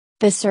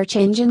the search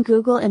engine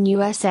Google in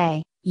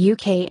USA,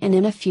 UK and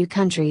in a few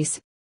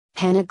countries.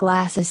 Hannah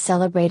Glasse is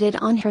celebrated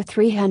on her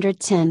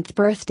 310th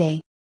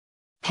birthday.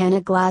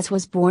 Hannah Glasse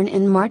was born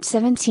in March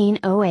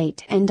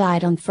 1708 and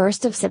died on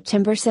 1st of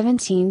September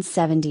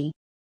 1770.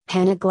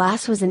 Hannah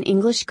Glasse was an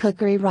English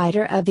cookery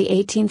writer of the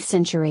 18th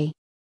century.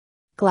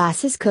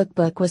 Glasse's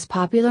cookbook was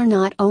popular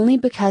not only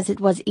because it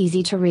was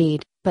easy to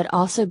read, but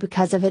also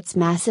because of its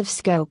massive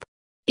scope.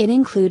 It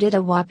included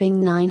a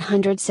whopping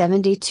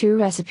 972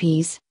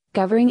 recipes,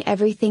 covering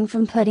everything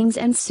from puddings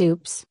and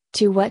soups,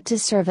 to what to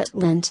serve at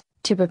Lent,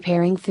 to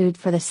preparing food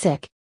for the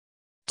sick.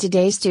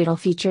 Today's Doodle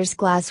features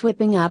Glasse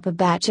whipping up a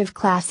batch of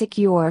classic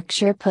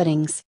Yorkshire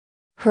puddings.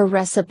 Her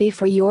recipe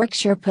for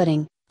Yorkshire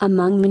pudding,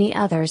 among many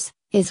others,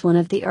 is one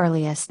of the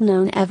earliest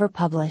known ever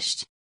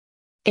published.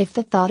 If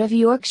the thought of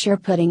Yorkshire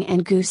pudding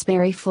and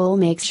gooseberry fool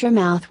makes your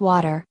mouth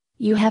water,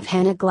 you have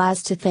Hannah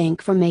Glasse to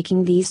thank for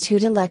making these two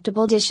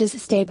delectable dishes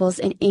staples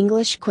in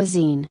English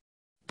cuisine.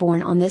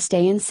 Born on this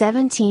day in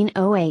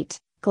 1708,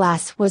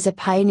 Glasse was a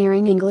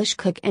pioneering English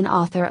cook and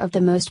author of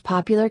the most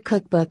popular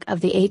cookbook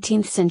of the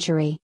 18th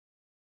century.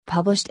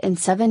 Published in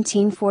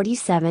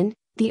 1747,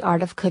 The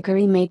Art of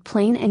Cookery Made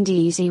Plain and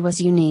Easy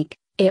was unique.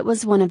 It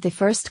was one of the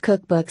first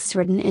cookbooks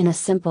written in a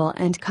simple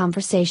and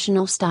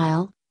conversational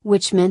style,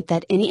 which meant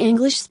that any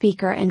English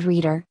speaker and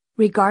reader,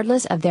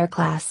 regardless of their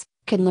class,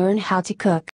 could learn how to cook.